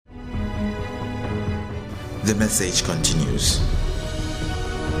The message continues.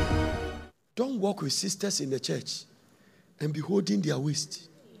 Don't walk with sisters in the church and be holding their waist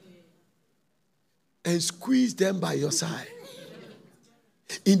and squeeze them by your side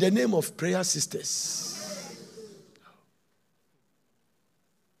in the name of prayer sisters.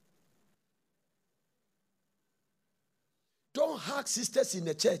 Don't hug sisters in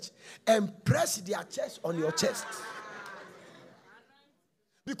the church and press their chest on your chest.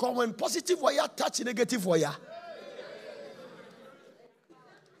 Because when positive wire touch negative wire,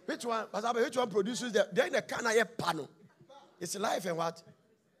 which one produces the then the can I panel? It's life and what?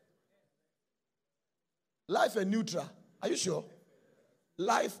 Life and neutral. Are you sure?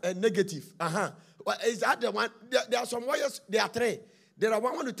 Life and negative. Well, is that the one? There are some wires. There are three. There are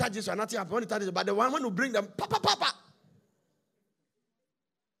one to touch this one, nothing one to touch this, but the one to bring them. Papa.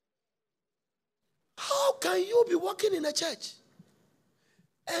 How can you be walking in a church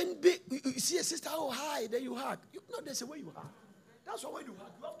and you see a sister, oh hi, then you hug? There's a way you hug. That's why when you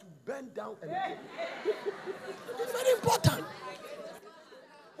hug, you have to bend down and it's very important.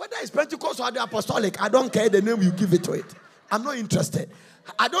 Whether it's Pentecost or the apostolic, I don't care the name you give it to it. I'm not interested.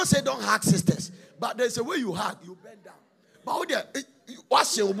 I don't say don't hug sisters, but there's a way you hug, you bend down. But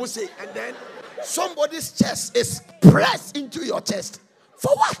what's your say? And then somebody's chest is pressed into your chest.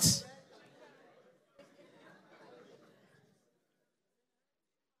 For what?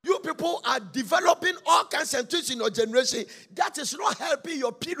 You people are developing all kinds of things in your generation that is not helping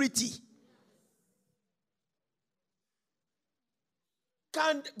your purity.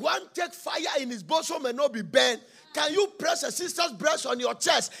 Can one take fire in his bosom and not be burned? Can you press a sister's breast on your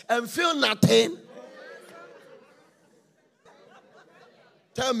chest and feel nothing?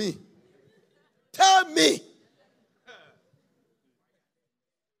 Tell me.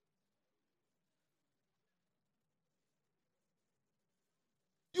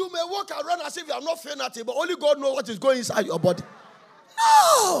 You may walk around as if you are not feeling nothing, but only God knows what is going inside your body.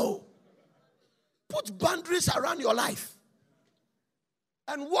 No! Put boundaries around your life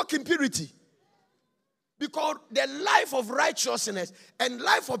and walk in purity. Because the life of righteousness and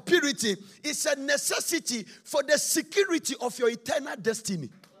life of purity is a necessity for the security of your eternal destiny.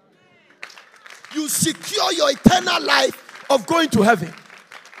 You secure your eternal life of going to heaven.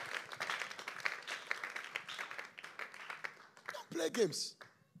 Don't play games.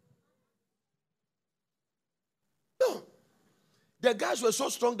 No. The guys were so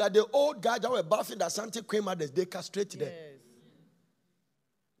strong that the old guys that were bathing the Asante Queen mothers, they castrated them.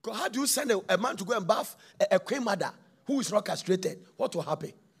 Because how do you send a man to go and bath a queen mother who is not castrated? What will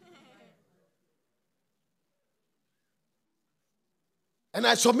happen? And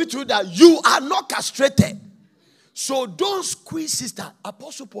I submit to you that you are not castrated. So don't squeeze sister.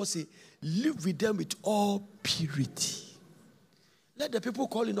 Apostle Paul says, live with them with all purity. Let the people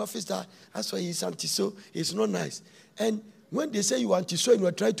call in office that that's why he's anti-so. It's not nice. And when they say you are anti-so and you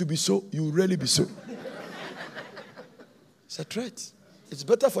are trying to be so, you will really be so. It's a threat. It's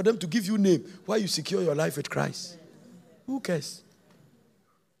better for them to give you name while you secure your life with Christ. Who cares?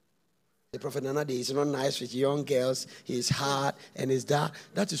 The Prophet Nana is not nice with young girls. He's hard and he's that.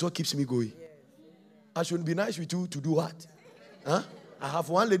 That is what keeps me going. I shouldn't be nice with you to do what? Huh? I have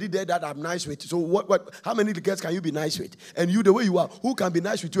one lady there that I'm nice with. So what? How many girls can you be nice with? And you, the way you are, who can be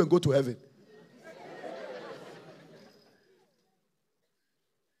nice with you and go to heaven?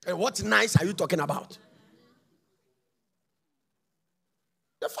 And what nice are you talking about?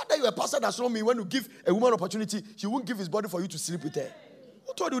 The fact that you're a pastor does not mean when you give a woman opportunity, she won't give his body for you to sleep with her.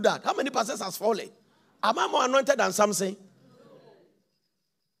 Who told you that? How many pastors has fallen? Am I more anointed than Samson?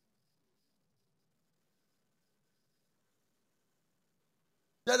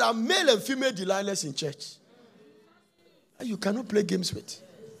 There are male and female Delilahs in church. And you cannot play games with.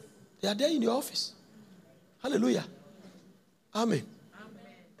 They are there in your office. Hallelujah. Amen.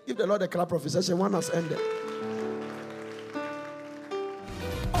 Give the Lord a clap of his session. One has ended.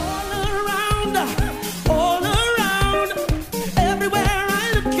 All around, everywhere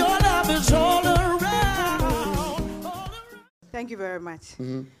I look, your love is all around. Thank you very much.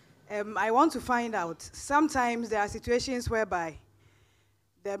 I want to find out, sometimes there are situations whereby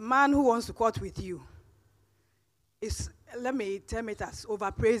the man who wants to court with you is, let me term it as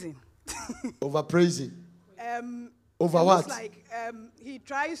overpraising. Overpraising. Over what? Like he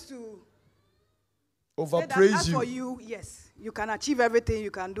tries to overpraise as you. For you, yes, you can achieve everything,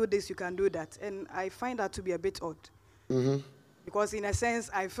 you can do this, you can do that. And I find that to be a bit odd. Because in a sense,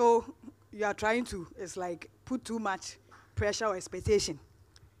 I feel you are trying to, it's like, put too much pressure or expectation.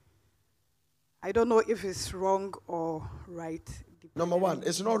 I don't know if it's wrong or right. Number one,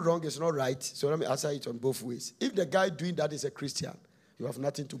 it's not wrong, it's not right. So let me answer it on both ways. If the guy doing that is a Christian, you have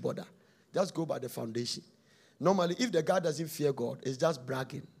nothing to bother. Just go by the foundation. Normally, if the guy doesn't fear God, it's just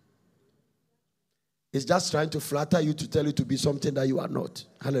bragging. It's just trying to flatter you to tell you to be something that you are not.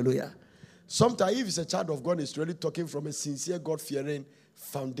 Hallelujah. Sometimes, if it's a child of God, it's really talking from a sincere, God-fearing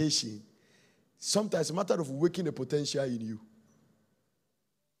foundation. Sometimes it's a matter of waking the potential in you.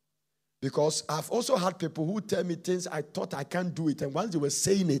 Because I've also had people who tell me things I thought I can't do it. And once they were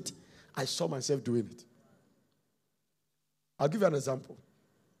saying it, I saw myself doing it. I'll give you an example.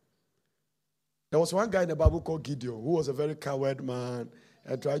 There was one guy in the Bible called Gideon who was a very coward man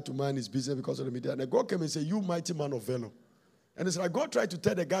and tried to mind his business because of the media. And God came and said, "You mighty man of valor." And it's like God tried to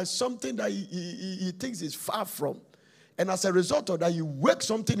tell the guy something that he thinks is far from. And as a result of that, he worked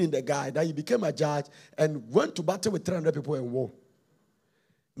something in the guy that he became a judge and went to battle with 300 people and won.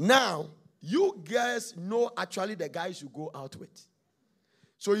 Now, you guys know actually the guys you go out with.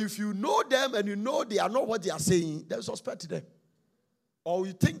 So if you know them and you know they are not what they are saying, then suspect them. Or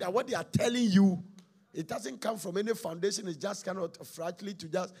you think that what they are telling you, it doesn't come from any foundation. It's just kind of fragile to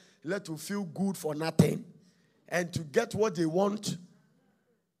just let you feel good for nothing. And to get what they want,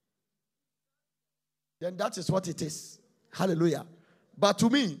 then that is what it is. Hallelujah. But to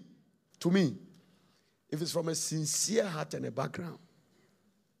me, if it's from a sincere heart and a background,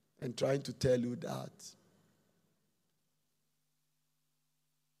 and trying to tell you that,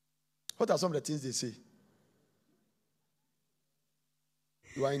 what are some of the things they say?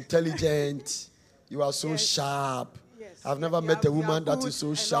 You are intelligent. You are so sharp. Yes. I've never met a woman that is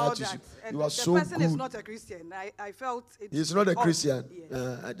so sharp. You are so good. The person is not a Christian. I felt it. He's not a Christian.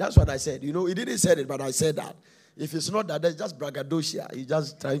 Yes. That's what I said. You know, he didn't say it, but I said that. If it's not that, that's just braggadocio. He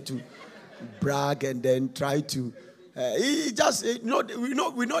just trying to brag and then try to. We know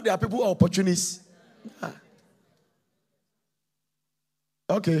there are people who are opportunists. Yeah.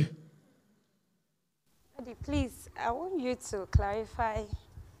 Okay. Daddy, please, I want you to clarify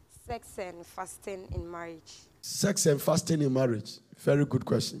sex and fasting in marriage. Sex and fasting in marriage. Very good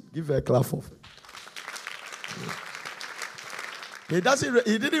question. Give her a clap for it. He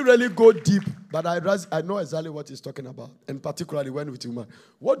didn't really go deep, but I know exactly what he's talking about, and particularly when with you, man.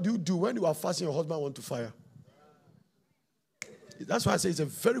 What do you do when you are fasting? Your husband wants to fire. That's why I say it's a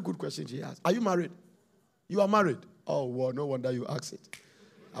very good question she asked. Are you married? You are married. Oh, well, no wonder you asked it.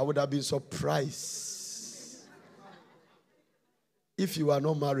 I would have been surprised. If you are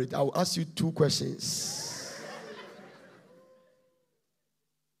not married, I will ask you 2 questions.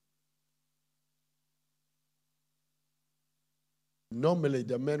 Normally,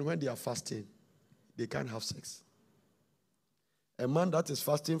 the men, when they are fasting, they can't have sex. A man that is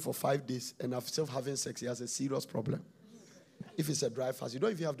fasting for 5 days and after having sex, he has a serious problem. If it's a dry fast, you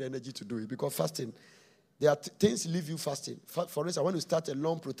don't even have the energy to do it because fasting, there are things leave you fasting. For instance, when you start a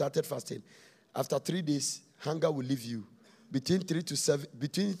long protracted fasting, after 3 days, hunger will leave you. Between 3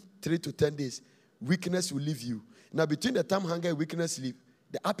 to 10 days, weakness will leave you. Now, between the time hunger and weakness leave,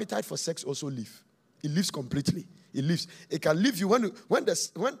 the appetite for sex also leave. It leaves completely. It leaves. It can leave you when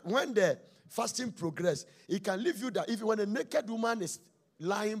the fasting progress. It can leave you that even when a naked woman is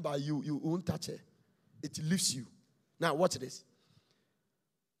lying by you, you won't touch her. It leaves you. Now, watch this.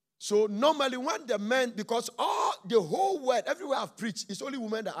 So, normally when the men, because the whole world, everywhere I've preached, it's only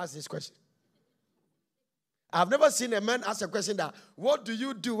women that ask this question. I've never seen a man ask a question that, what do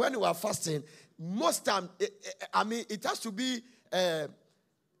you do when you are fasting? Most time, it has to be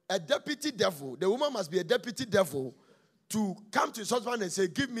a deputy devil. The woman must be a deputy devil to come to his husband and say,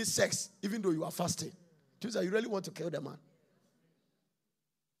 give me sex, even though you are fasting. You really want to kill the man.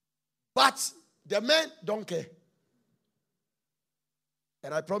 But the men don't care.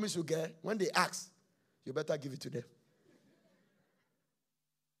 And I promise you, girl, when they ask, you better give it to them.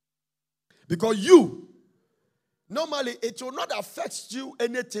 Because normally, it will not affect you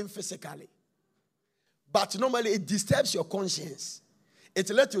anything physically. But normally, it disturbs your conscience. It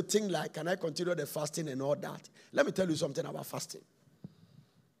lets you think like, can I continue the fasting and all that? Let me tell you something about fasting.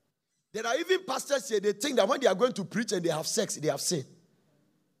 There are even pastors here, they think that when they are going to preach and they have sex, they have sin.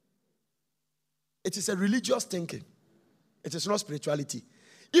 It is a religious thinking. It is not spirituality.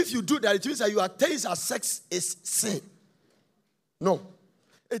 If you do that, it means that you are telling that sex is sin. No.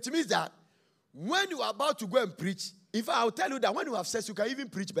 It means that when you are about to go and preach, if I will tell you that when you have sex, you can even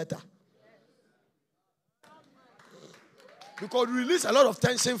preach better. Because you release a lot of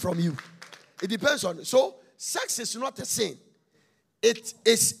tension from you. It depends on. So, sex is not a sin. It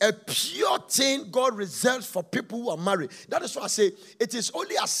is a pure thing God reserves for people who are married. That is why I say it is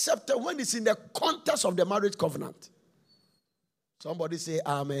only accepted when it's in the context of the marriage covenant. Somebody say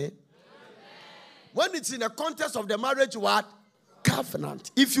amen. Amen. When it's in the context of the marriage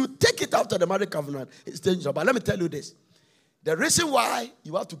covenant. If you take it out of the marriage covenant, it's dangerous. But let me tell you this. The reason why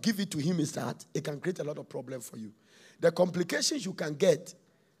you have to give it to him is that it can create a lot of problem for you. The complications you can get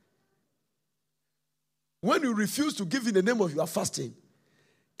when you refuse to give in the name of your fasting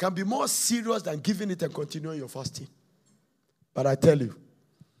can be more serious than giving it and continuing your fasting. But I tell you,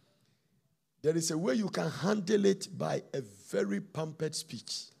 there is a way you can handle it by a very pampered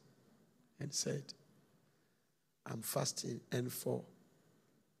speech and said, I'm fasting, and for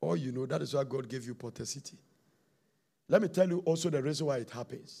all you know, that is why God gave you potency. Let me tell you also the reason why it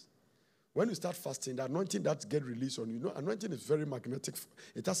happens. When you start fasting, the anointing that gets released on you, anointing is very magnetic.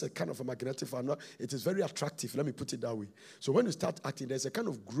 It has a kind of a magnetic, it is very attractive, let me put it that way. So when you start acting, there's a kind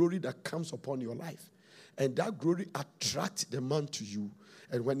of glory that comes upon your life. And that glory attracts the man to you.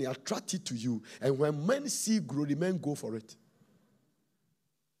 And when he attracts it to you, and when men see glory, men go for it.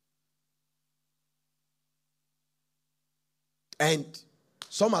 And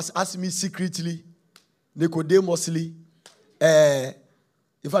some has asked me secretly, Nicodemously,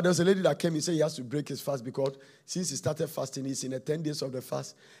 in fact, there was a lady that came and said he has to break his fast because since he started fasting, he's in the 10 days of the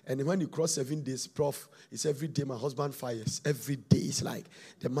fast. And when he crossed 7 days, Prof, it's every day my husband fires. Every day. It's like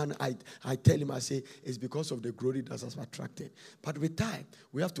the man, I tell him, I say, it's because of the glory that has attracted. But with time,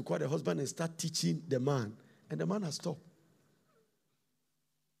 we have to call the husband and start teaching the man. And the man has stopped.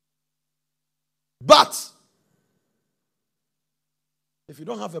 But, if you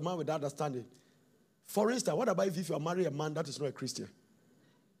don't have a man with that understanding, for instance, what about if you are married a man that is not a Christian?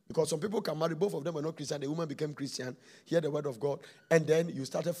 Because some people can marry, both of them are not Christian. The woman became Christian, hear the word of God, and then you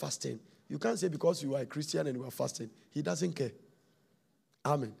started fasting. You can't say because you are a Christian and you are fasting. He doesn't care.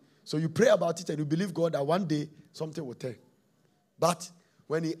 Amen. So you pray about it and you believe God that one day something will turn. But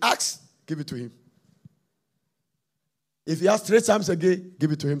when he asks, give it to him. If he asks 3 times a day,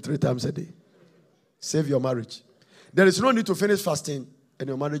 give it to him 3 times a day. Save your marriage. There is no need to finish fasting and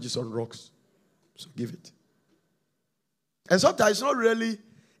your marriage is on rocks. So give it. And sometimes it's not really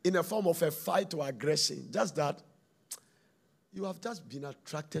in a form of a fight or aggression. Just that you have just been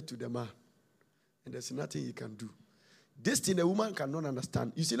attracted to the man. And there's nothing you can do. This thing a woman cannot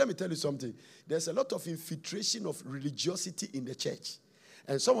understand. You see, let me tell you something. There's a lot of infiltration of religiosity in the church.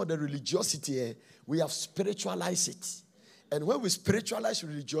 And some of the religiosity, we have spiritualized it. And when we spiritualize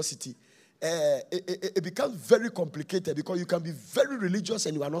religiosity, it becomes very complicated because you can be very religious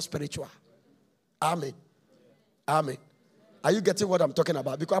and you are not spiritual. Amen. Amen. Are you getting what I'm talking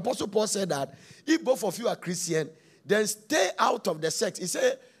about? Because Apostle Paul said that if both of you are Christian, then stay out of the sex. He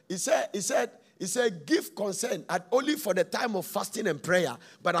said, give consent only for the time of fasting and prayer.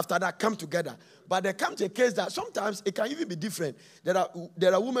 But after that, come together. But there comes a case that sometimes it can even be different. There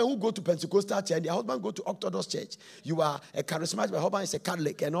are women who go to Pentecostal church and their husband go to Orthodox church. You are a charismatic, my husband is a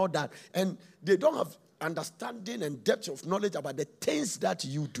Catholic and all that. And they don't have understanding and depth of knowledge about the things that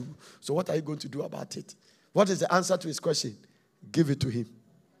you do. So what are you going to do about it? What is the answer to his question? Give it to him.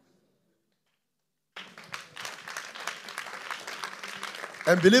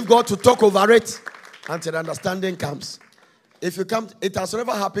 And believe God to talk over it until understanding comes. If you come, it has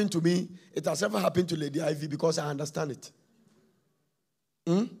never happened to me. It has never happened to Lady Ivy because I understand it.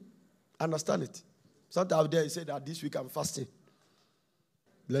 Understand it. Sometimes out there you say that this week I'm fasting.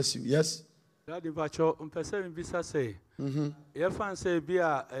 Bless you. Yes? Daddy Bacho, person visa say, if I say be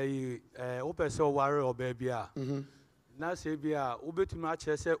a opeso warrior or baby. Na say bia obetumi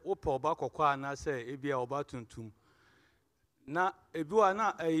ache say opa oba kokwa na say ebia oba tuntum na ebiwa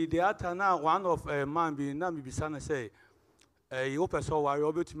na the ata na one of man bi na me bisa na say opa so wari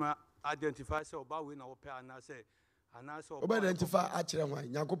obetumi identify say oba we na opa na say ana say oba identify akire hwan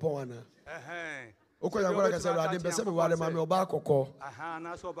Yakobon ana okoya gora ka say rade be say me ware ma me oba kokko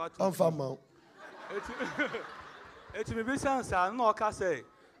na say oba tuntum onfa ma etimi bisa say na oka say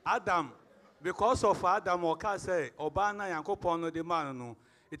Adam. Because of Adam, Oka say, Obana Yankopon no de man no.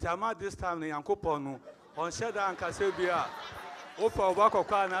 It's about this time the Yankopon no. On Sheda and Casabia. Opa Obako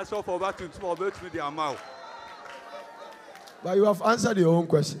can answer for about to with the amount. But you have answered your own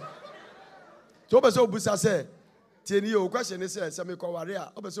question. So Obeso Busa say, Tieni, question is said, Sami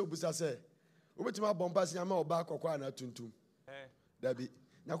Kowaria, Obeso Busa say, Ubetima Bompas Yama Obako Kwana Tuntum. Debbie,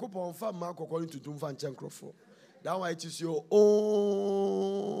 Yankopon farm Marco calling to Tumfan Chancrofo. That why it is your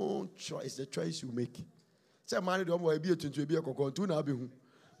own choice, the choice you make. Say, man, don't want to be a cocoon now be.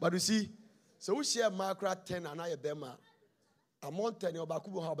 But you see, so we share Macra 10 and I a bema. Among 10 or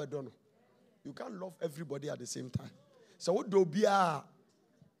Bakubo Habadono. You can't love everybody at the same time. So what do be a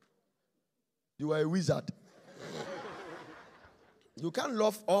you are a wizard. You can't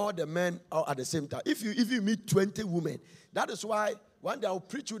love all the men all at the same time. If you meet 20 women, that is why one day I'll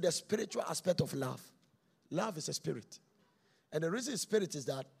preach you the spiritual aspect of love. Love is a spirit. And the reason it's spirit is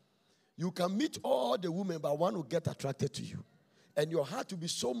that you can meet all the women, but one will get attracted to you. and your heart will be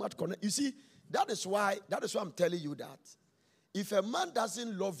so much connected. You see, that is why I'm telling you that. If a man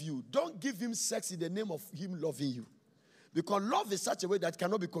doesn't love you, don't give him sex in the name of him loving you. Because love is such a way that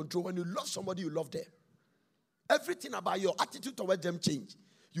cannot be controlled. When you love somebody, you love them. Everything about your attitude towards them change.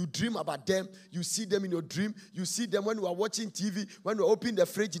 You dream about them. You see them in your dream. You see them when you are watching TV. When you open the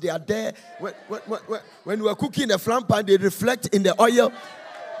fridge, they are there. When you are cooking the frying pan, they reflect in the oil.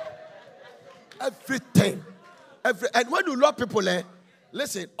 Everything. And when you love people,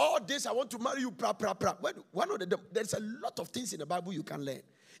 listen, all this, I want to marry you, there's a lot of things in the Bible you can learn.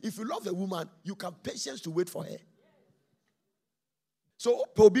 If you love a woman, you can have patience to wait for her. So,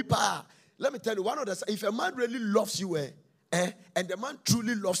 let me tell you, if a man really loves you, and the man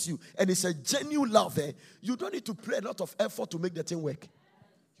truly loves you, and it's a genuine love, you don't need to put a lot of effort to make the thing work.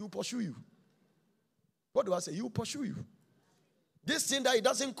 He will pursue you. What do I say? He will pursue you. This thing that he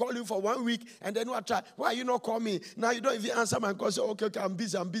doesn't call you for 1 week, and then you are trying, why you not call me? Now you don't even answer my call. So, okay, I'm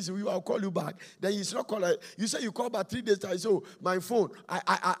busy. I'll call you back. Then he's not calling. You say you call back 3 days time. So my phone,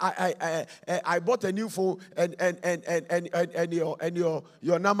 I bought a new phone, and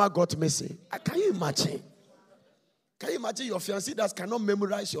your number got missing. Can you imagine? Can you imagine your fiancé that cannot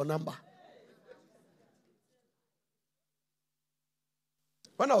memorize your number?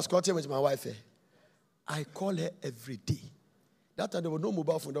 When I was cutting with my wife, I call her every day. That time there was no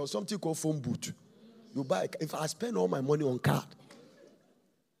mobile phone. There was something called phone booth. You buy. If I spend all my money on card,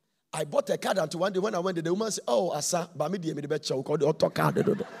 I bought a card until one day when I went there, the woman said, "Oh, Asa, but me the bet show called the auto card."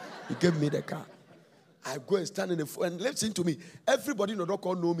 He gave me the card. I go and stand in the phone and listen to me. Everybody in the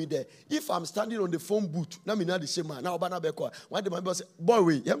door know me there. If I'm standing on the phone booth, now me not the same man. Now Obana Beko. One day my boss say, "Boy,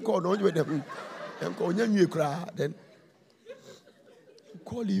 we him call no you them. Him call you cry." Then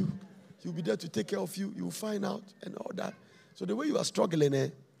call you. He'll be there to take care of you. You'll find out and all that. So the way you are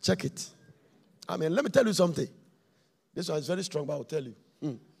struggling, check it. I mean, let me tell you something. This one is very strong, but I'll tell you.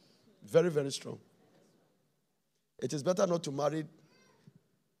 Very, very strong. It is better not to marry.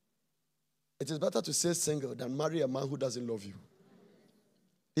 It is better to stay single than marry a man who doesn't love you.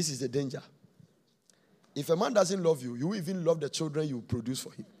 This is the danger. If a man doesn't love you, you will even love the children you produce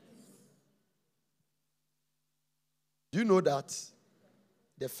for him. Do you know that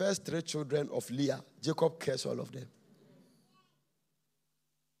the first 3 children of Leah, Jacob cares all of them?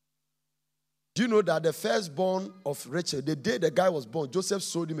 Do you know that the firstborn of Rachel, the day the guy was born, Joseph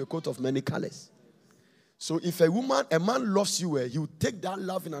sold him a coat of many colors? So if a man loves you, he will take that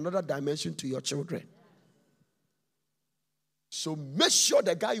love in another dimension to your children. So make sure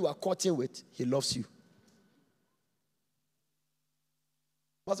the guy you are courting with, he loves you.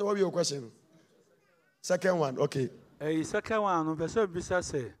 Pastor, what was your question? Second one, okay. Second one, person bisa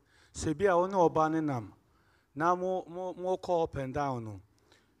say be a ono obane nam. Na mo call up and down.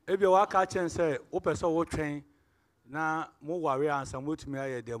 Ebi wa ka chen say o person wo twen na mo ware answer mo tumi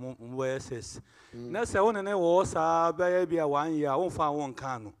aye dem mo SS. Na say won ne wo sa be bia 1 year won fa won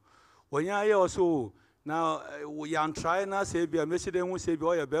kan no. Wonya aye also na yan try na say bia me se dem hu say bia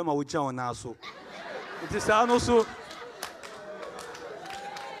o ye be ma wo gyan on na so. It is no so.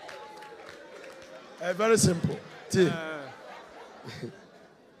 Very simple.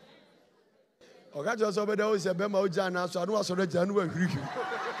 Okay, just over there is a be ma wo gyan na so anu aso de gyan no wa hiri.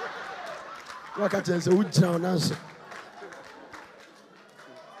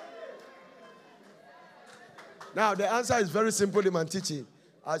 Now, the answer is very simple in my teaching.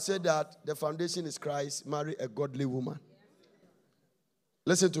 I said that the foundation is Christ. Marry a godly woman.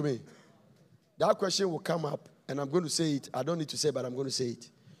 Listen to me. That question will come up, and I'm going to say it. I don't need to say, but I'm going to say it.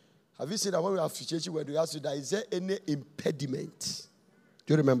 Have you seen that when we have situation where we ask you that, is there any impediment?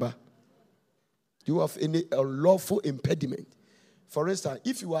 Do you remember? Do you have any unlawful impediment? For instance,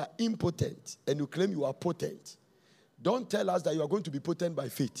 if you are impotent and you claim you are potent, don't tell us that you are going to be potent by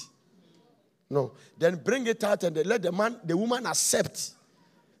faith. No. Then bring it out and let the woman accept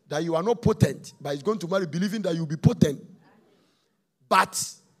that you are not potent, but is going to marry believing that you'll be potent. But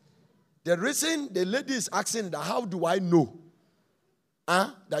the reason the lady is asking that, how do I know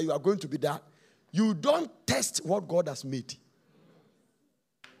that you are going to be that? You don't test what God has made.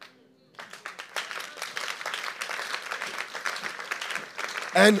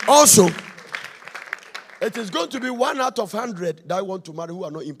 And also, it is going to be 1 out of 100 that I want to marry who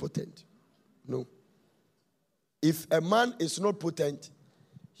are not impotent. No. If a man is not potent,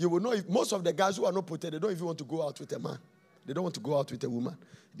 he will not. Most of the guys who are not potent, they don't even want to go out with a man. They don't want to go out with a woman.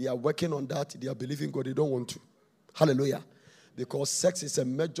 They are working on that. They are believing God. They don't want to. Hallelujah. Because sex is a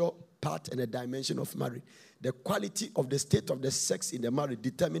major part and a dimension of marriage. The quality of the state of the sex in the marriage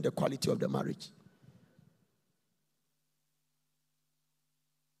determines the quality of the marriage.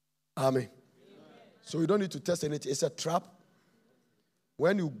 Amen. So you don't need to test anything. It's a trap.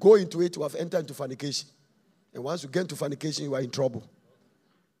 When you go into it, you have entered into fornication. And once you get into fornication, you are in trouble.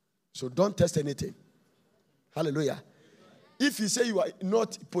 So don't test anything. Hallelujah. If you say you are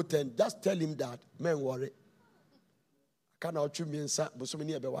not potent, just tell him that. Men worry. Can I treat me and say, but so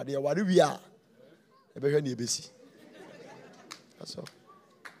many about what we are. That's all.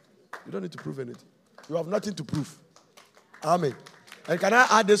 You don't need to prove anything. You have nothing to prove. Amen. And can I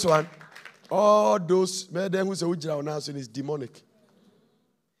add this one? All those men who say Ujra is demonic.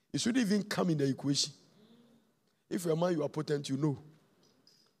 It shouldn't even come in the equation. If you're a man, you are potent, you know.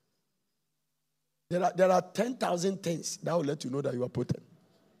 There are 10,000 things that will let you know that you are potent.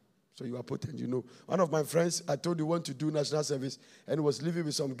 So you are potent, you know. One of my friends, I told you want to do national service, and he was living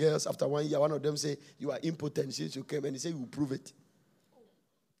with some girls. After 1 year, one of them said, you are impotent since you came. And he said, you will prove it.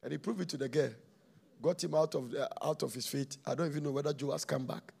 And he proved it to the girl. Got him out of his feet. I don't even know whether Joe has come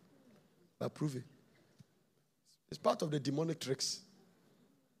back. But prove it. It's part of the demonic tricks.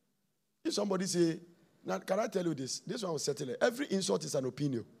 If somebody say, now can I tell you this? This one will settle it. Every insult is an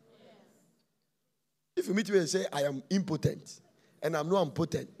opinion. If you meet me and say, I am impotent, and I'm not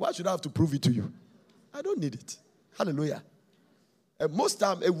impotent, why should I have to prove it to you? I don't need it. Hallelujah. And most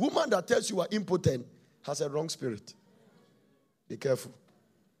time, a woman that tells you are impotent has a wrong spirit. Be careful.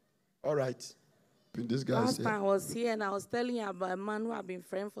 All right. This guy Last time I was here and I was telling you about a man who I've been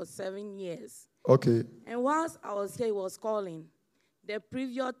friends for 7 years. Okay. And whilst I was here, he was calling. The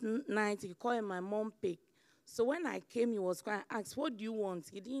previous night, he called and my mom picked. So when I came, he was calling. I asked, what do you want?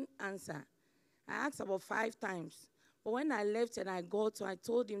 He didn't answer. I asked about 5 times. But when I left and I got to, I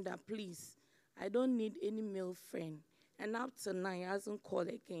told him that, please, I don't need any male friend. And up to now, he hasn't called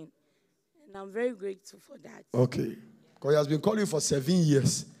again. And I'm very grateful for that. Okay. Because he has been calling for 7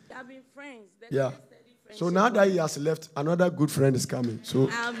 years. They have been friends. Yeah. So now that he has left, another good friend is coming. So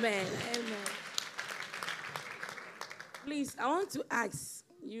Amen. Amen. Please, I want to ask,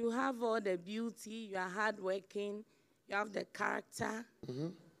 you have all the beauty, you are hardworking, you have the character,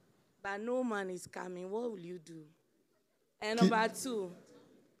 but no man is coming. What will you do? And number 2.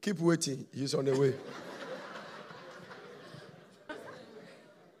 Keep waiting. He's on the way.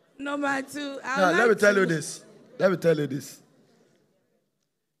 Number 2. Let me tell you this.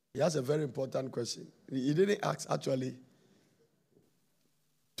 He has a very important question. He didn't ask, actually.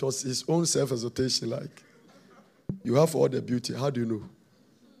 It was his own self-exaltation, like, you have all the beauty. How do you know?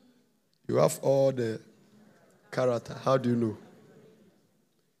 You have all the character. How do you know?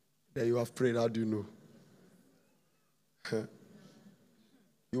 Then you have prayed. How do you know?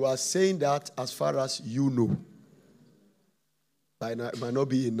 You are saying that as far as you know. But it might not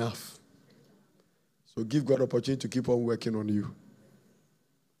be enough. So give God opportunity to keep on working on you.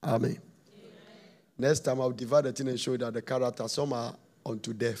 Amen. Next time I'll divide the thing and show you that the character, some are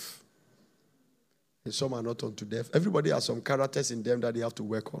unto death. And some are not unto death. Everybody has some characters in them that they have to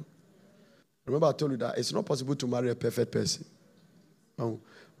work on. Remember I told you that it's not possible to marry a perfect person.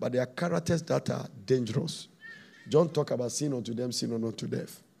 But there are characters that are dangerous. John talked about sin unto them, sin unto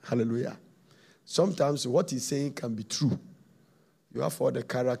death. Hallelujah. Sometimes what he's saying can be true. You have all the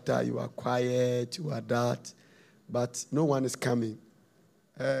character, you are quiet, you are that, but no one is coming.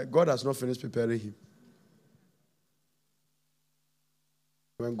 God has not finished preparing him.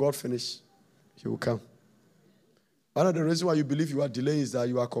 When God finishes, he will come. One of the reasons why you believe you are delaying is that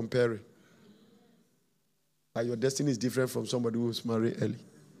you are comparing. That your destiny is different from somebody who was married early.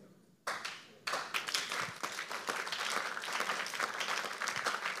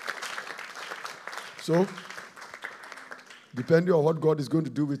 So, depending on what God is going to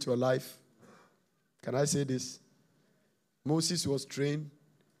do with your life, can I say this? Moses was trained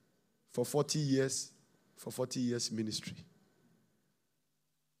for 40 years ministry.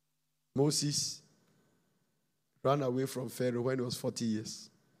 Moses ran away from Pharaoh when he was 40 years.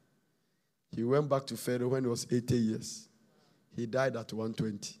 He went back to Pharaoh when he was 80 years. He died at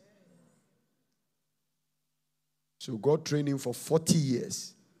 120. So God trained him for 40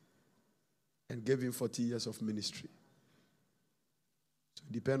 years and gave him 40 years of ministry. So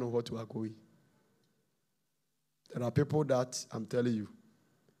it depends on what you are going. There are people that, I'm telling you,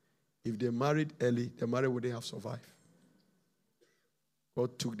 if they married early, the marriage wouldn't have survived.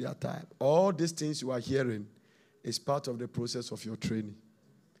 God took their time. All these things you are hearing is part of the process of your training.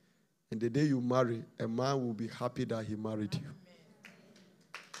 And the day you marry, a man will be happy that he married you.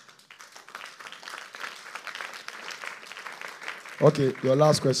 Okay, your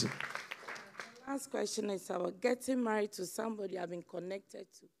last question. Last question is about getting married to somebody I've been connected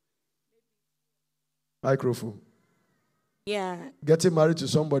to. Microphone. Yeah. Getting married to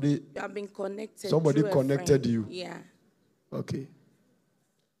somebody. I've been connected. Somebody connected you. Yeah. Okay.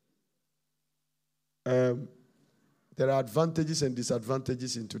 The There are advantages and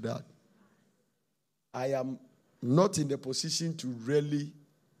disadvantages into that. I am not in the position to really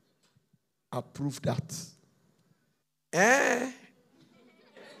approve that.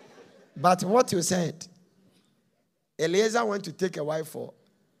 But what you said, Eliezer went to take a wife for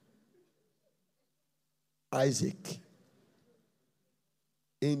Isaac.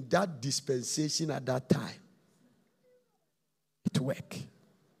 In that dispensation at that time, it worked.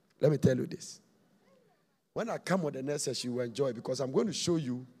 Let me tell you this. When I come with the next session, you will enjoy, because I'm going to show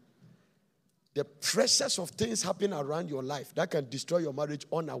you the pressures of things happening around your life that can destroy your marriage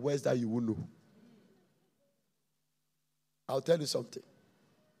unawares that you will know. I'll tell you something.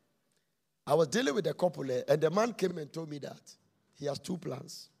 I was dealing with a couple and the man came and told me that he has two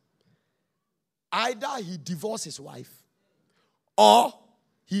plans. Either he divorces his wife or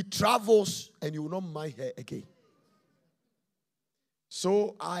he travels and he will not mind her again.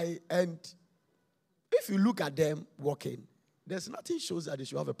 So if you look at them walking, there's nothing shows that they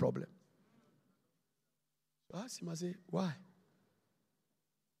should have a problem. So I asked him, I say, why?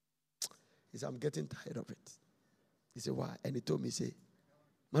 He said, I'm getting tired of it. He said, why? And he told me, he said,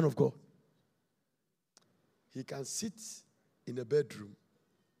 man of God, he can sit in a bedroom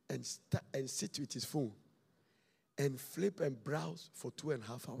and sit with his phone and flip and browse for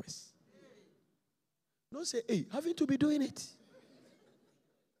 2.5 hours. Don't say, hey, haven't you been doing it?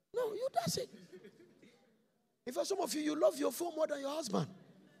 No, you does it. In fact, some of you love your phone more than your husband.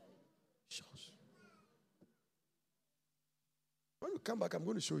 Shush. When we come back, I'm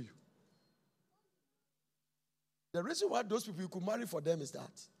going to show you. The reason why those people you could marry for them is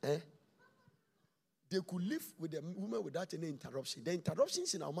that they could live with a woman without any interruption. The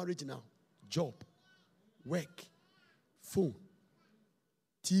interruptions in our marriage now: job, work, phone,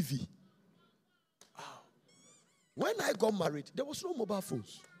 TV. Wow. When I got married, there was no mobile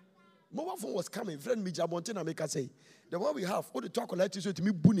phones. Mobile phone was coming. Friend me Jabontina make us say, the one we have, all the talk like this to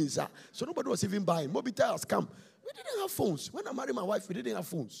me buniza. So nobody was even buying. Mobile has come. We didn't have phones. When I married my wife, we didn't have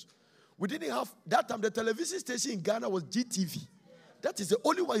phones. We didn't have, that time the television station in Ghana was GTV. That is the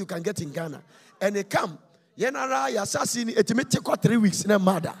only one you can get in Ghana. And they come, Yenara, Yassassin, it may take 3 weeks in a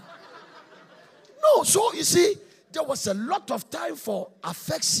murder. No, so you see, there was a lot of time for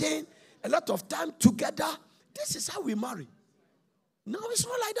affection, a lot of time together. This is how we marry. No, it's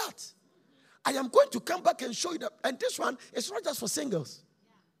not like that. I am going to come back and show you that. And this one is not just for singles.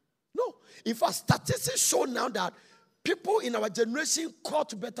 No. In fact, statistics show now that people in our generation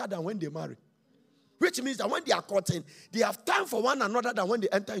court better than when they marry. Which means that when they are courting, they have time for one another than when they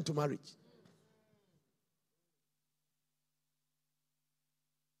enter into marriage.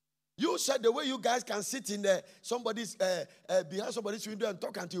 You said the way you guys can sit in somebody's behind somebody's window and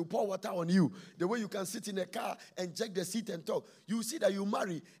talk until you pour water on you. The way you can sit in a car and check the seat and talk. You see that you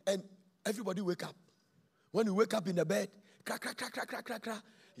marry and everybody wake up. When you wake up in the bed, crack, crack, crack, crack, crack, crack, crack,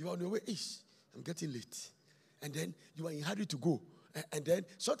 you are on your way. I'm getting late. And then you are in a hurry to go. And then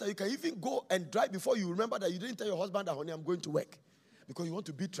sometimes you can even go and drive before you remember that you didn't tell your husband that, honey, I'm going to work. Because you want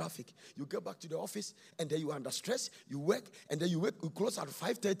to beat traffic. You get back to the office and then you are under stress. You work and then you close at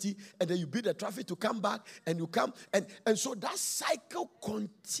 5:30 and then you beat the traffic to come back and you come. And so that cycle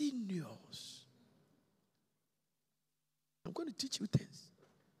continues. I'm going to teach you things.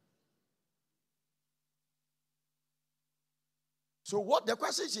 So what the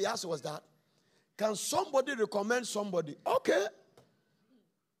question she asked was that, can somebody recommend somebody? Okay.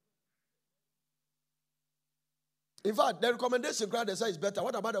 In fact, the recommendation crowd they say is better.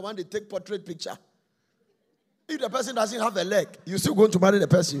 What about the one they take portrait picture? If the person doesn't have a leg, you're still going to marry the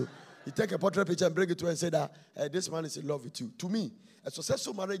person. You take a portrait picture and bring it to her and say that this man is in love with you. To me, a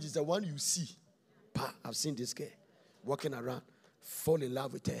successful marriage is the one you see. I've seen this girl walking around, fall in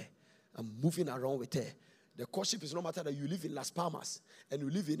love with her. I'm moving around with her. The courtship is no matter that you live in Las Palmas and you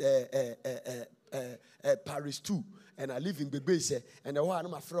live in Paris too, and I live in Bebese, and the one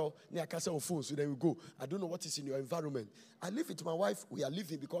I'm afraid near Casa of Phones, so then we go. I don't know what is in your environment. I live with my wife. We are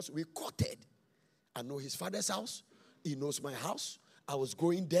living because we courted. I know his father's house. He knows my house. I was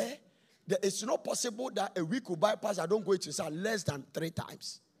going there. It's not possible that a week will bypass. I don't go to his house less than 3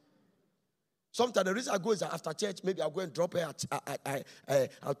 times. Sometimes the reason I go is that after church, maybe I'll go and drop her.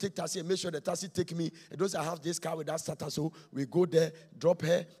 I'll take taxi and make sure the taxi take me. And those I have this car with that starter, so we go there, drop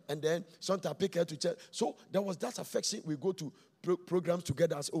her, and then sometimes I pick her to church. So there was that affection. We go to programs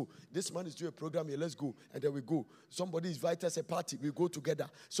together. As this man is doing a program here, let's go. And then we go. Somebody invites us a party, we go together.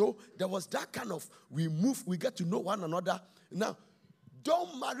 So there was that kind of, we move, we get to know one another. Now,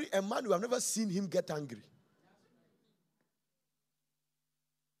 don't marry a man you have never seen him get angry.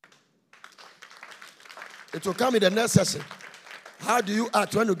 It will come in the next session. How do you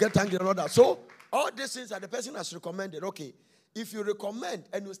act when you get angry and all that? So, All these things that the person has recommended. Okay, if you recommend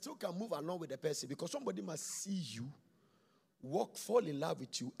and you still can move along with the person, because somebody must see you, fall in love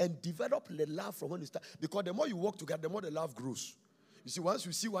with you, and develop the love from when you start. Because the more you work together, the more the love grows. You see, once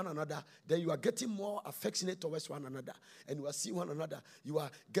you see one another, then you are getting more affectionate towards one another. And you are seeing one another. You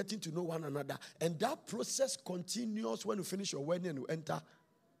are getting to know one another. And that process continues when you finish your wedding and you enter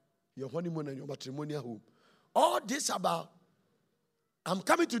your honeymoon and your matrimonial home. All this about, I'm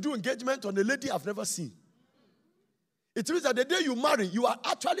coming to do engagement on a lady I've never seen. It means that the day you marry, you are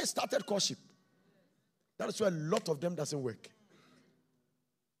actually started courtship. That is why a lot of them doesn't work.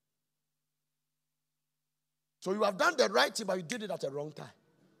 So you have done the right thing, but you did it at the wrong time.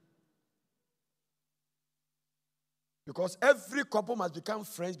 Because every couple must become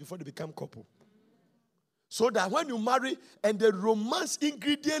friends before they become couple. So that when you marry and the romance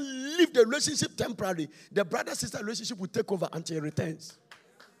ingredient leave the relationship temporarily, the brother-sister relationship will take over until it returns.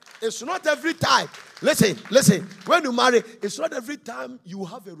 It's not every time. Listen. When you marry, it's not every time you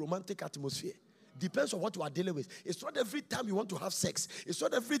have a romantic atmosphere. Depends on what you are dealing with. It's not every time you want to have sex. It's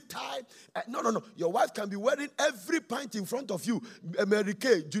not every time. No. Your wife can be wearing every pint in front of you. Mary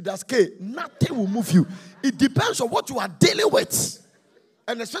Kay, Judas K. Nothing will move you. It depends on what you are dealing with.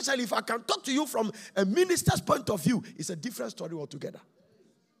 And especially if I can talk to you from a minister's point of view, it's a different story altogether.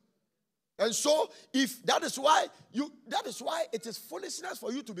 And so, if that is why it is foolishness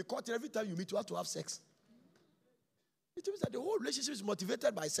for you to be caught every time you meet, you have to have sex. It means that the whole relationship is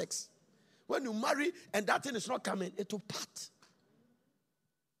motivated by sex. When you marry and that thing is not coming, it will part.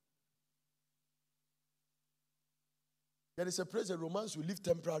 There is a praise and romance will live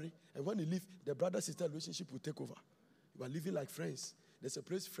temporary, and when you leave, the brother-sister relationship will take over. You are living like friends. There's a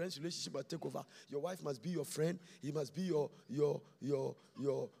place friends relationship will take over. Your wife must be your friend. He must be your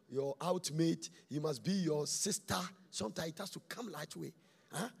outmate. He must be your sister. Sometimes it has to come that way.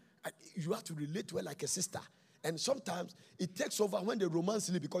 Huh? You have to relate to her like a sister. And sometimes it takes over when the romance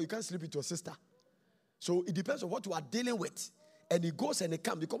sleep, because you can't sleep with your sister. So it depends on what you are dealing with. And it goes and it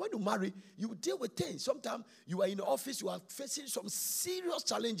comes. Because when you marry, you deal with things. Sometimes you are in the office, you are facing some serious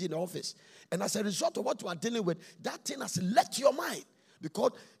challenge in the office. And as a result of what you are dealing with, that thing has left your mind.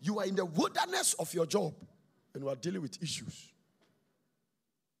 Because you are in the wilderness of your job. And you are dealing with issues.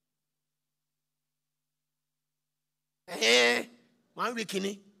 One week in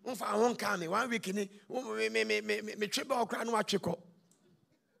it. One week in it. Me trip or cry no achiko.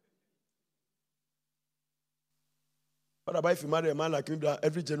 What about if you marry a man like me that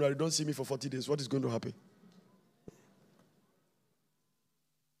every January don't see me for 40 days? What is going to happen?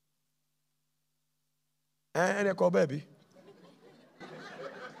 And they call baby.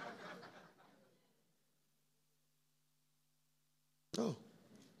 No.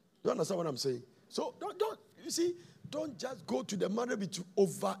 You understand what I'm saying? So don't just go to the marriage with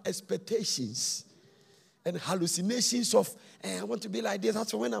over expectations and hallucinations of, I want to be like this.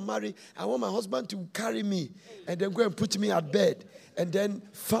 That's when I marry. I want my husband to carry me and then go and put me at bed and then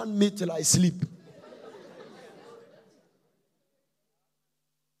fan me till I sleep.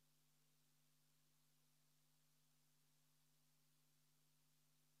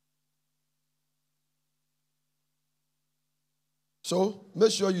 So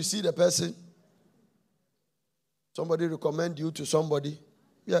make sure you see the person. Somebody recommend you to somebody.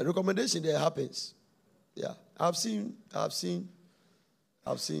 Yeah, recommendation there happens. Yeah, I've seen a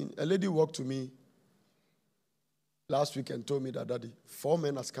lady walked to me last week and told me that, Daddy, 4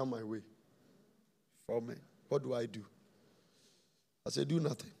 men has come my way. 4 men. What do I do? I said, do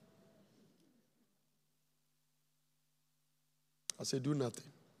nothing. I said, do nothing.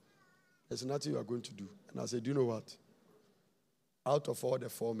 There's nothing you are going to do. And I said, do you know what? Out of all the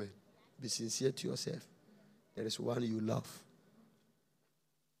 4 men, be sincere to yourself. There is one you love.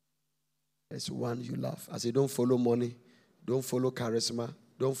 There's one you love. I say, don't follow money. Don't follow charisma.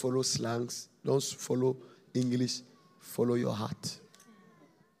 Don't follow slangs. Don't follow English. Follow your heart.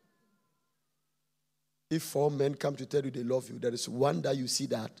 If 4 men come to tell you they love you, there is one that you see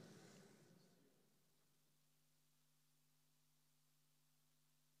that.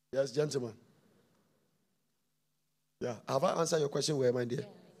 Yes, gentlemen. Yeah. Have I answered your question well, my dear?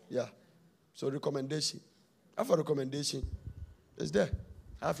 Yeah. So recommendation. I have a recommendation. It's there.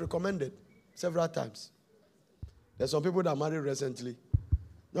 I have recommended several times. There's some people that married recently.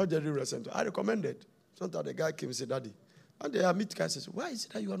 Not very recently. I recommended. Sometimes the guy came and said, Daddy. And they meet guys and say, why is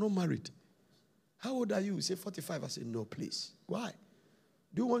it that you are not married? How old are you? He said, 45. I said, no, please. Why?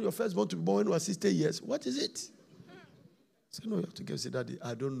 Do you want your firstborn to be born when you are 60 years? What is it? I said, no, you have to give. Say, Daddy,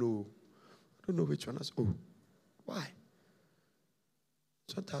 I don't know. I don't know which one. I said, oh, why?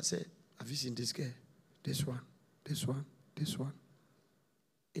 Sometimes I said, have you seen this girl? This one, this one, this one.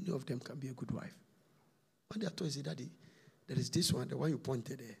 Any of them can be a good wife. One day I told him, Daddy, there is this one, the one you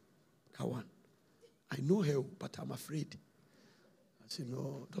pointed there. That one. I know her, but I'm afraid. I said,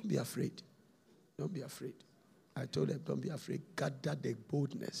 no, don't be afraid. Don't be afraid. I told them, don't be afraid. Gather the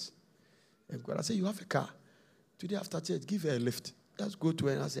boldness. And God, I said, you have a car. Today after church, give her a lift. Just go to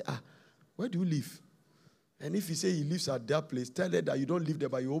her and I say, where do you live? And if you say he lives at that place, tell her that you don't live there,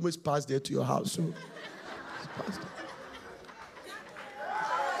 but you almost pass there to your house. So, pass there.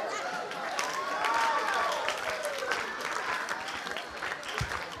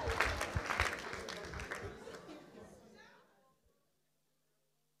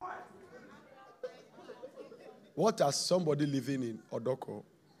 What has somebody living in Odoko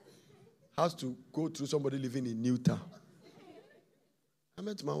has to go through somebody living in Newtown? I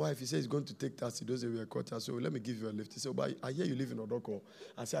met my wife. He said he's going to take taxi. Those we are quarter. So let me give you a lift. He said, but I hear you live in Odoko.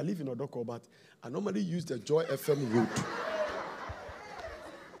 I said, I live in Odoko, but I normally use the Joy FM route.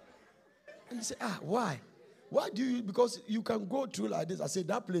 And he said, why? Why do you? Because you can go through like this. I said,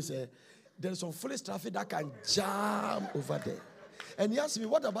 that place, there's some foolish traffic that can jam over there. And he asked me,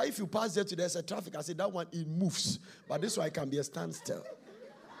 what about if you pass there today, there's a traffic? I said, that one, it moves. But this one can be a standstill.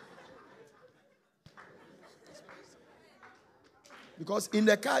 Because in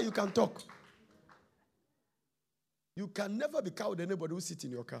the car, you can talk. You can never be cowed with anybody who sits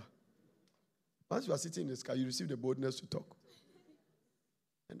in your car. Once you are sitting in this car, you receive the boldness to talk.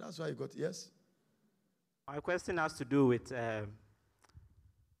 And that's why you got, yes? My question has to do with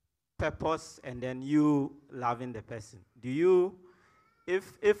purpose and then you loving the person. Do you,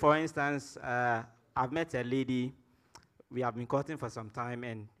 if for instance, I've met a lady, we have been courting for some time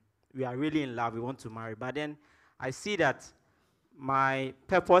and we are really in love, we want to marry, but then I see that my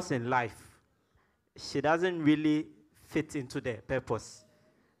purpose in life, she doesn't really fit into the purpose.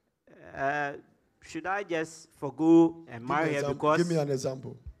 Should I just forgo and marry her because... Give me an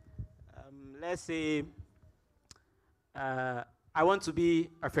example. Let's say I want to be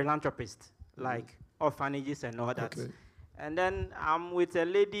a philanthropist, like orphanages and all that. Okay. And then I'm with a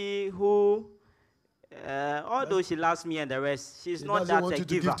lady who, although she loves me and the rest, she's not that a giver. Doesn't want you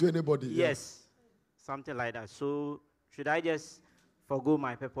to give to anybody. Yes, something like that. So should I just forgo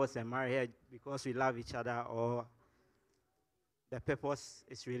my purpose and marry her because we love each other, or the purpose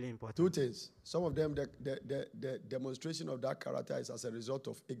is really important? Two things. Some of them, the demonstration of that character is as a result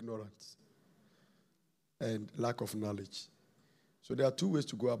of ignorance and lack of knowledge. So there are two ways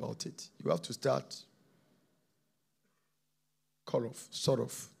to go about it. You have to start, sort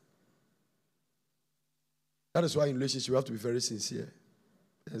of. That is why in relationship you have to be very sincere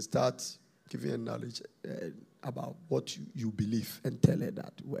and start giving her knowledge about what you believe and tell her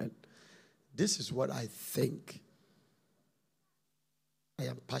that, well, this is what I think. I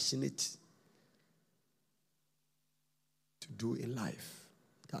am passionate to do in life.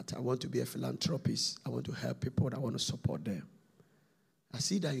 That I want to be a philanthropist. I want to help people. I want to support them. I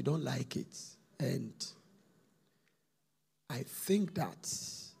see that you don't like it. And I think that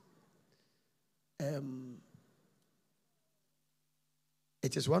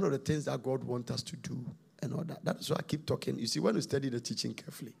it is one of the things that God wants us to do and all that. That's why I keep talking. You see, when you study the teaching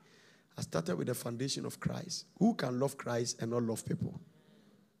carefully, I started with the foundation of Christ. Who can love Christ and not love people?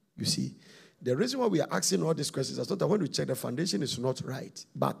 You see, the reason why we are asking all these questions is not that when we check the foundation is not right.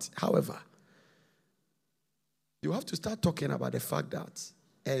 But, however, you have to start talking about the fact that,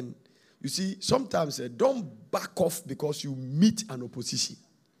 and you see, sometimes don't back off because you meet an opposition.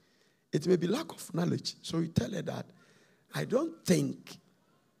 It may be lack of knowledge. So you tell her that, I don't think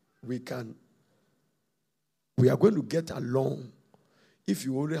we are going to get along if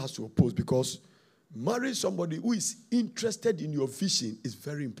you only have to oppose, because marrying somebody who is interested in your vision is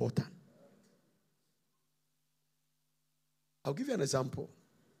very important. I'll give you an example.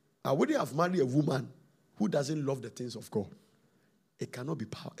 I wouldn't have married a woman who doesn't love the things of God. It cannot be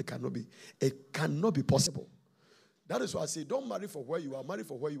possible. That is why I say, don't marry for where you are, marry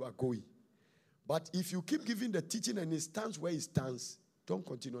for where you are going. But if you keep giving the teaching and it stands where it stands, don't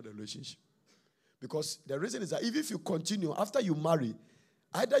continue the relationship. Because the reason is that even if you continue, after you marry,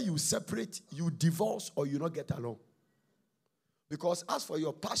 either you separate, you divorce, or you not get along. Because as for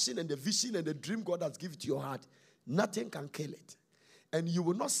your passion and the vision and the dream God has given to your heart, nothing can kill it. And you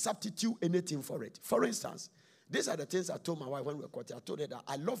will not substitute anything for it. For instance, these are the things I told my wife when we were courting. I told her that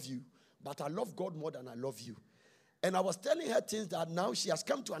I love you, but I love God more than I love you. And I was telling her things that now she has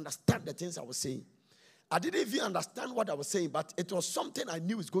come to understand the things I was saying. I didn't even understand what I was saying, but it was something I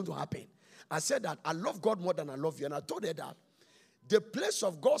knew was going to happen. I said that I love God more than I love you. And I told her that the place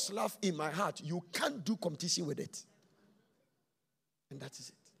of God's love in my heart, you can't do competition with it. And that is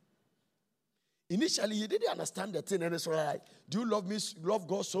it. Initially, he didn't understand the thing. And it's like, do you love me, love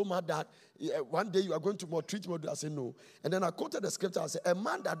God so much that one day you are going to maltreat me? I said, no. And then I quoted the scripture. I said, a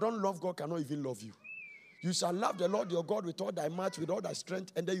man that don't love God cannot even love you. You shall love the Lord your God with all thy might, with all thy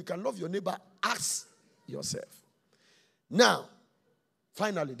strength, and then you can love your neighbor as yourself. Now,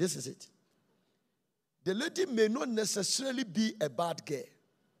 finally, this is it. The lady may not necessarily be a bad girl.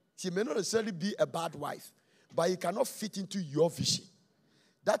 She may not necessarily be a bad wife, but it cannot fit into your vision.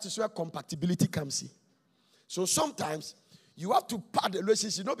 That is where compatibility comes in. So sometimes you have to part the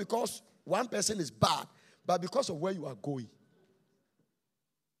relationship, not because one person is bad, but because of where you are going.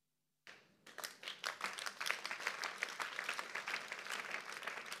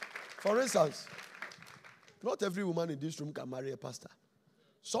 For instance, not every woman in this room can marry a pastor.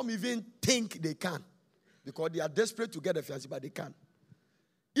 Some even think they can because they are desperate to get a fiancé, but they can't.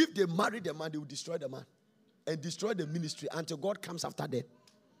 If they marry the man, they will destroy the man and destroy the ministry until God comes after them.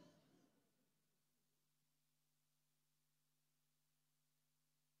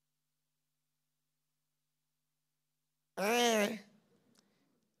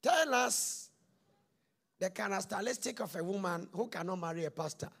 Tell us the characteristic of a woman who cannot marry a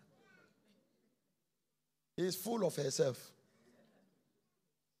pastor. He is full of herself.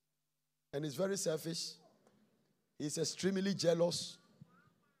 And he's very selfish. He's extremely jealous.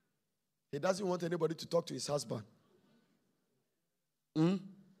 He doesn't want anybody to talk to his husband.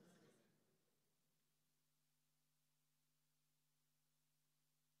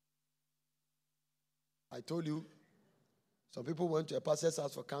 I told you, some people went to a pastor's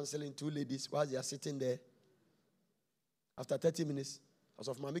house for counseling, 2 ladies, while they are sitting there. After 30 minutes,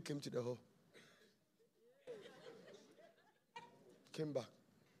 Pastor Mommy came to the hall. Came back.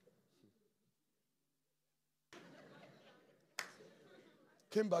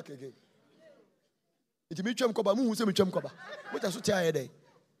 Came back again. It me chum koba, mu se me chum koba. What are so tired there?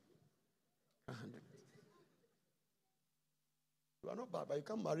 You are not bad, but you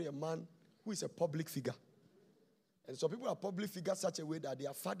can't marry a man who is a public figure. And some people are public figures such a way that they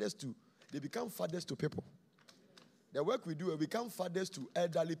are fathers to, they become fathers to people. The work we do, we become fathers to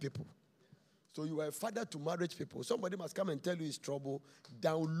elderly people. So you are a father to marriage people. Somebody must come and tell you it's trouble.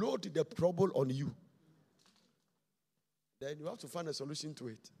 Download the trouble on you. Then you have to find a solution to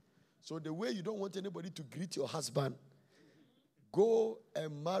it. So the way you don't want anybody to greet your husband, go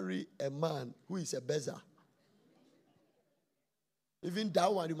and marry a man who is a beggar. Even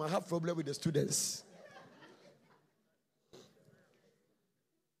that one, you might have problem with the students.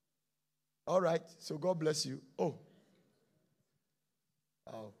 All right, so God bless you. Oh.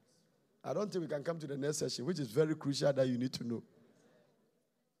 I don't think we can come to the next session, which is very crucial that you need to know.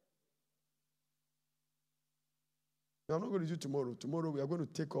 No, I'm not going to do tomorrow. Tomorrow we are going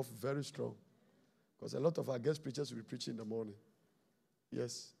to take off very strong. Because a lot of our guest preachers will be preaching in the morning.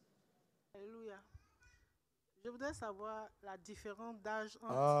 Yes. Alléluia. Je voudrais savoir la différence d'âge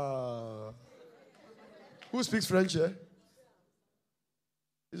entre... Who speaks French here?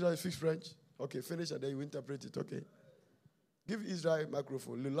 Israel speaks French? Okay, finish and then you interpret it, okay? Give Israel a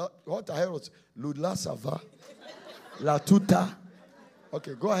microphone. What I heard was Lula Sava, La Tuta.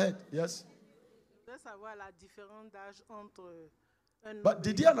 Okay, go ahead. Yes. Je voudrais savoir la différence d'âge entre un But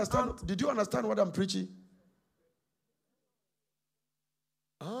did you understand? Did you understand what I'm preaching?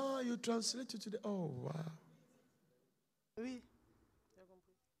 You translate it to the. Oh wow. Oui, j'ai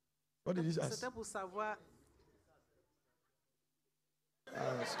compris. What did he ask? C'était pour savoir.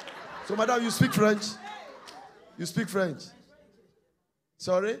 So, madam, you speak French? You speak French?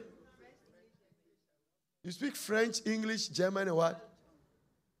 Sorry? You speak French, English, German, and what?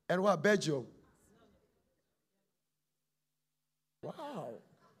 And what? Belgium? Wow.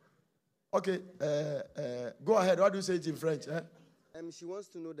 Okay, go ahead. What do you say it in French? Eh? She wants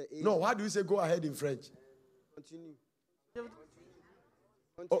to know the age. No, what do you say go ahead in French? Continue.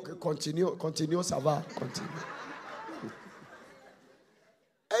 Okay, continue, ça va, continue.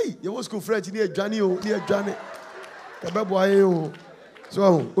 Hey, you want school French? Near Johnny, near Johnny. Kababoy,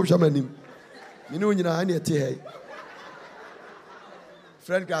 so, Oshamanim. You know, you know, I need to hear.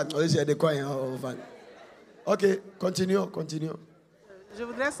 French card, or is it the coin? Okay, continue. Je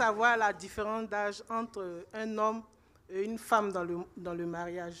voudrais savoir la différence d'âge entre un homme et une femme dans le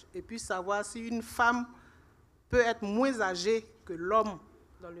mariage. Et puis savoir si une femme peut être moins âgée que l'homme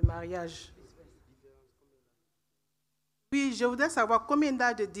dans le mariage. Puis je voudrais savoir combien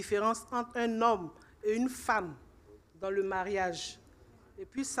d'âge de différence entre un homme et une femme dans le mariage. Et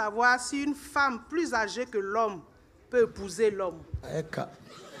puis savoir si une femme plus âgée que l'homme peut épouser l'homme.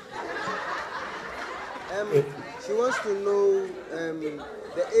 She wants to know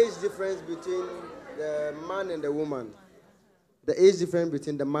the age difference between the man and the woman. The age difference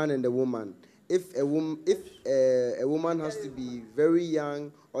between the man and the woman. if a woman has to be very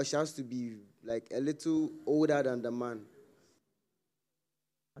young or she has to be like a little older than the man.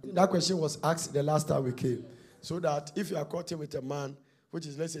 I think that question was asked the last time we came. So that if you are courting with a man, which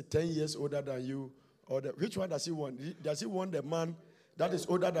is, let's say, 10 years older than you, or which one does he want? Does he want the man that is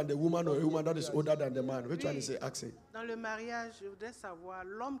older than the woman or a woman that is older than the man? Which one is he asking? Dans le mariage, je voudrais savoir,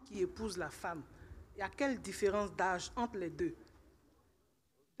 l'homme qui épouse la femme, il y a quelle différence d'âge entre les deux?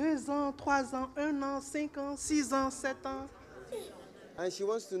 2 ans, 3 ans, 1 an, 5 ans, 6 ans, 7 ans? And she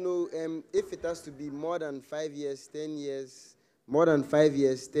wants to know if it has to be more than 5 years, 10 years, more than 5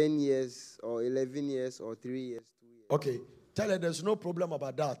 years, 10 years, or 11 years, or 3 years, 2 years. Okay. Tell her there's no problem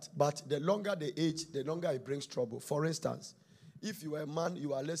about that. But the longer the age, the longer it brings trouble. For instance, if you are a man,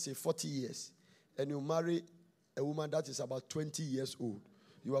 you are, let's say, 40 years, and you marry a woman that is about 20 years old.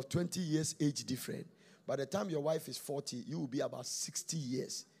 You have 20 years age difference. By the time your wife is 40, you will be about 60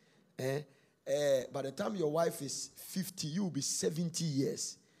 years. By the time your wife is 50, you will be 70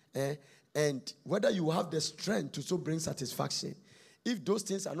 years. And whether you have the strength to so bring satisfaction, if those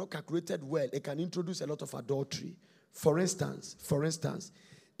things are not calculated well, it can introduce a lot of adultery. For instance,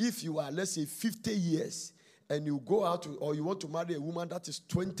 if you are, let's say, 50 years and you go out or you want to marry a woman that is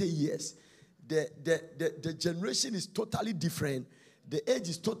 20 years, the generation is totally different. The age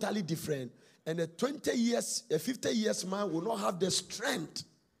is totally different. And a 50 years man will not have the strength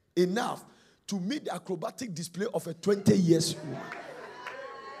enough to meet the acrobatic display of a 20 years woman.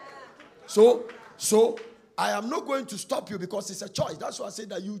 So I am not going to stop you because it's a choice. That's why I say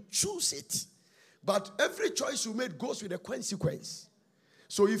that you choose it. But every choice you make goes with a consequence.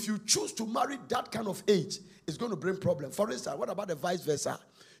 So if you choose to marry that kind of age, it's going to bring problems. For instance, what about the vice versa?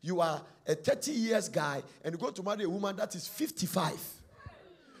 You are a 30 years guy and you go to marry a woman that is 55.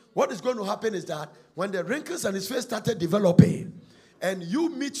 What is going to happen is that when the wrinkles on his face started developing and you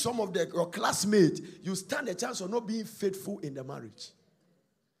meet some of your classmates, you stand a chance of not being faithful in the marriage.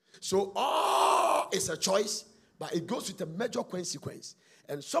 So, it's a choice, but it goes with a major consequence.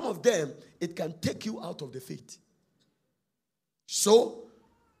 And some of them, it can take you out of the faith. So,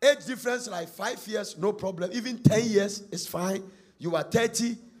 age difference like 5 years, no problem. Even 10 years is fine. You are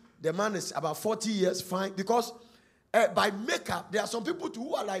 30, the man is about 40 years, fine. Because by makeup, there are some people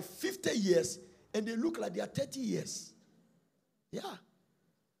who are like 50 years and they look like they are 30 years. Yeah.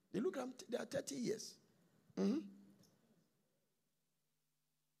 They look like they are 30 years. Mm-hmm.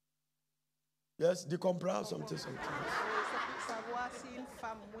 Yes, decompress something.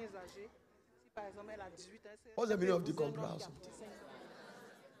 What's the meaning of decompress something?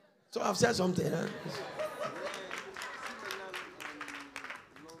 So I've said something. Huh?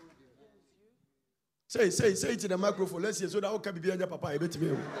 Say it to the microphone. Let's see. So that okay, be behind papa.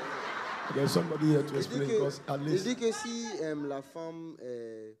 There's somebody here to explain because at least. Je dis que si la femme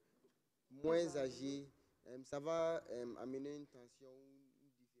est moins âgée, ça va amener une tension.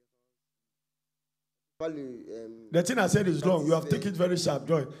 The thing I said is wrong. You have taken it very sharp,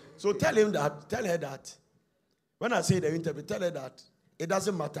 Joy. So tell her that. When I say the interview, tell her that it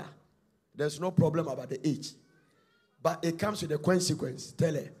doesn't matter. There's no problem about the age. But it comes with a consequence.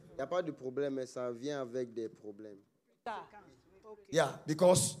 Tell her. Il n'y a pas de problème, mais ça vient avec des problèmes. Yeah,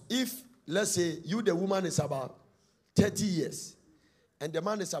 because if, let's say, you, the woman, is about 30 years, and the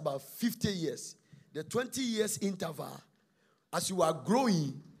man is about 50 years, the 20 years interval, as you are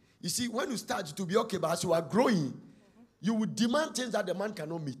growing, you see, when you start to be okay, but as you are growing, you would demand things that the man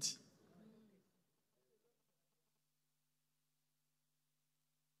cannot meet.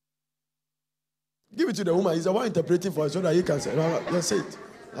 Give it to the woman. He's the one interpreting for it so that he can say, no, yes, say it.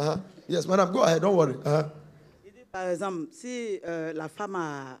 Yes, madam, go ahead, don't worry. Par exemple, si la femme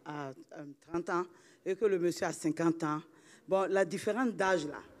a 30 ans et que le monsieur a 50 ans, bon, la différence d'âge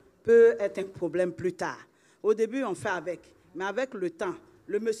là peut être un problème plus tard. Au début, on fait avec, mais avec le temps,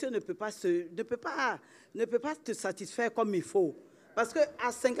 le monsieur ne peut pas te satisfaire comme il faut. Parce qu'à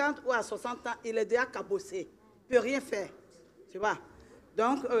 50 ou à 60 ans, il est déjà cabossé. Il ne peut rien faire. Tu vois?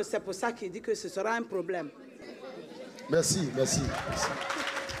 Donc, c'est pour ça qu'il dit que ce sera un problème. Merci.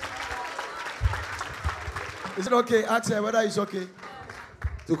 Is it okay? Ask her whether it's okay.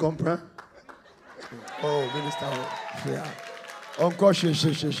 Tu comprends? Oh, minister. Yeah. Encore chez.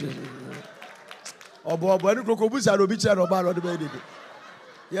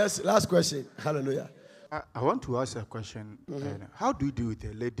 Yes, last question. Hallelujah. I want to ask a question. How do you deal with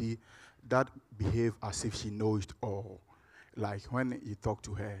a lady that behaves as if she knows it all? Like when you talk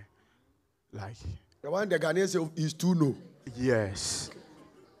to her, like... The one the Ghanaians say is to know. Yes.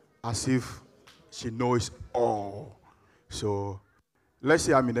 As if she knows all. So, let's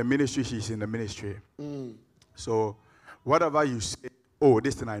say I'm in the ministry, she's in the ministry. So, whatever you say, oh,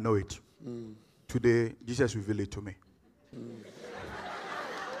 this thing I know it. Today, Jesus revealed it to me.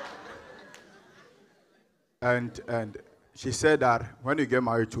 And she said that when you get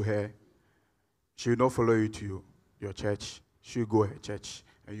married to her, she will not follow you to your church. She will go her church,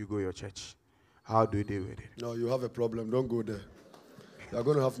 and you go your church. How do you deal with it? No, you have a problem. Don't go there. You are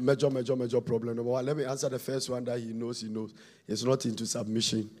going to have major problem. Number one, let me answer the first one that he knows. He's not into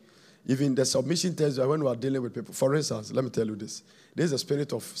submission. Even the submission tells you when we are dealing with people. For instance, let me tell you this. There is a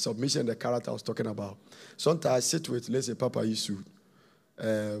spirit of submission, the character I was talking about. Sometimes I sit with, let's say, Papa Isu,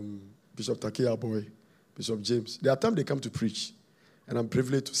 Bishop Takia Boy, Bishop James. There are times they come to preach, and I'm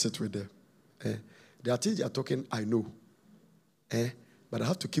privileged to sit with them. There are things they are talking, I know. But I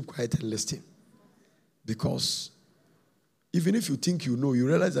have to keep quiet and listen. Because even if you think you know, you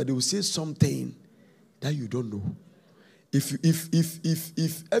realize that they will say something that you don't know.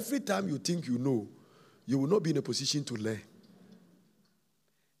 If every time you think you know, you will not be in a position to learn.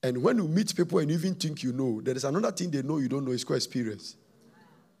 And when you meet people and you even think you know, there is another thing they know you don't know. It's called experience.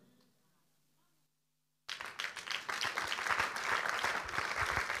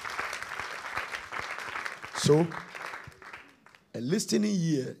 So, a listening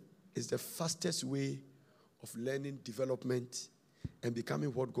ear is the fastest way of learning, development, and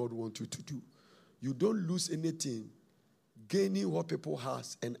becoming what God wants you to do. You don't lose anything gaining what people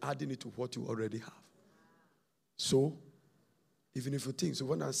has and adding it to what you already have. So, even if you think, so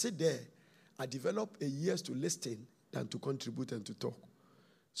when I sit there, I develop a years to listen than to contribute and to talk.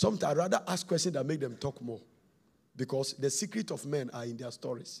 Sometimes I rather ask questions that make them talk more. Because the secret of men are in their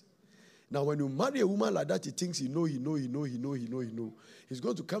stories. Now, when you marry a woman like that, he thinks he know. He's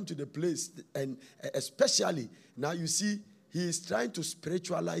going to come to the place, and especially, now you see, he is trying to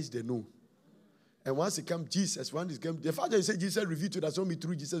spiritualize the know. And once he comes, Jesus, the fact that you say Jesus revealed to you, that's not me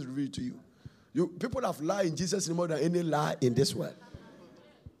through Jesus revealed to you. People have lied in Jesus more than any lie in this world.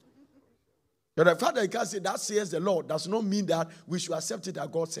 But the fact that you can't say that says the Lord does not mean that we should accept it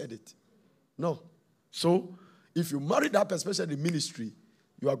that God said it. No. So, if you marry that person, especially in ministry,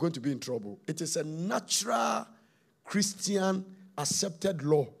 you are going to be in trouble. It is a natural Christian accepted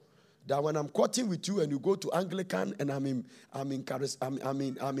law that when I'm courting with you and you go to Anglican and I'm in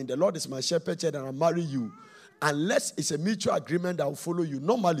the Lord is my shepherd church and I marry you, unless it's a mutual agreement that will follow you,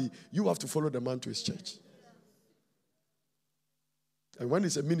 normally you have to follow the man to his church. And when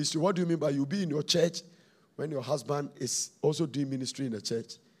it's a ministry, what do you mean by you be in your church when your husband is also doing ministry in the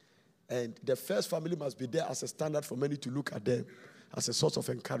church? And the first family must be there as a standard for many to look at them as a source of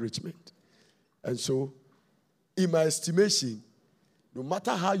encouragement. And so, in my estimation, no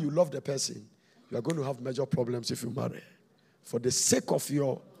matter how you love the person, you are going to have major problems if you marry. For the sake of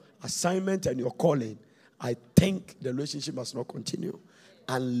your assignment and your calling, I think the relationship must not continue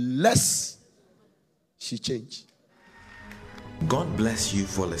unless she changes. God bless you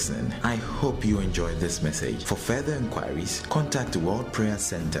for listening. I hope you enjoyed this message. For further inquiries, contact the World Prayer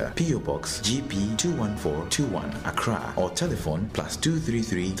Center, P.O. Box GP 21421, Accra, or telephone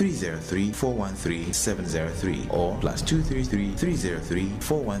 +233 303 413 703 or +233 303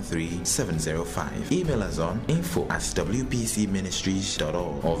 413 705. Email us on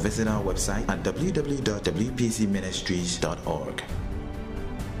info@wpcministries.org or visit our website at www.wpcministries.org.